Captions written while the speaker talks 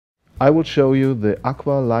I will show you the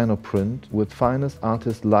aqua-LINOprint with finest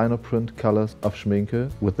artist linoprint colors of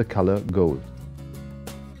Schmincke with the color gold.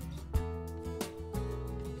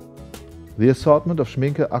 The assortment of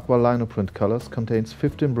Schmincke aqua-LINOprint colors contains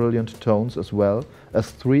 15 brilliant tones as well as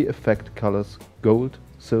 3 effect colors: gold,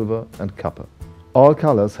 silver and copper. All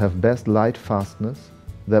colors have best light fastness,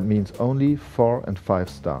 that means only 4 and 5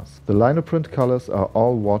 stars. The linoprint colors are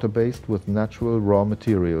all water-based with natural raw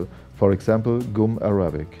material, for example gum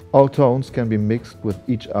arabic. All tones can be mixed with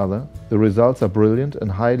each other. The results are brilliant and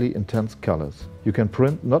highly intense colors. You can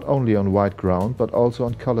print not only on white ground but also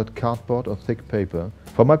on colored cardboard or thick paper.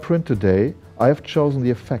 For my print today I have chosen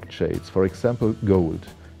the effect shades, for example gold,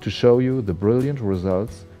 to show you the brilliant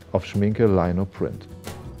results of Schmincke linoprint.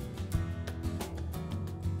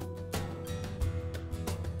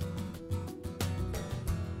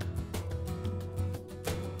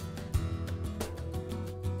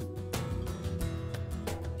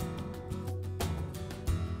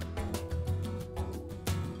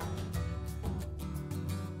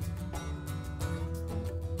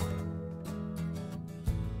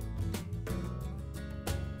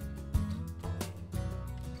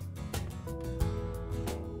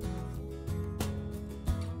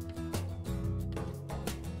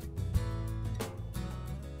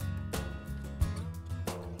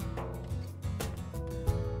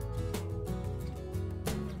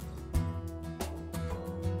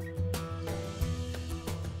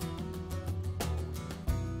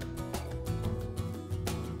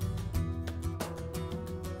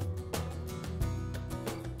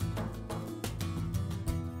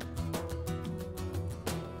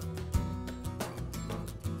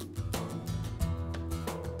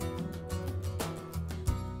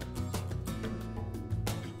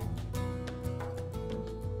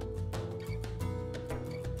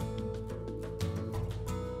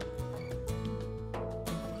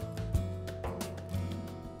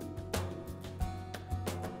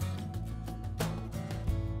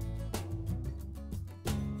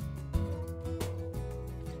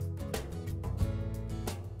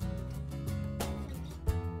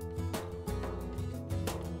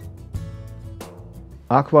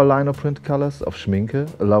 Aqua-LINOprint colors of Schmincke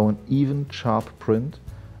allow an even, sharp print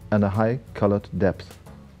and a high colored depth.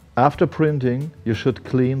 After printing, you should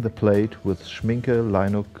clean the plate with Schmincke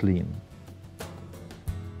Lino Clean.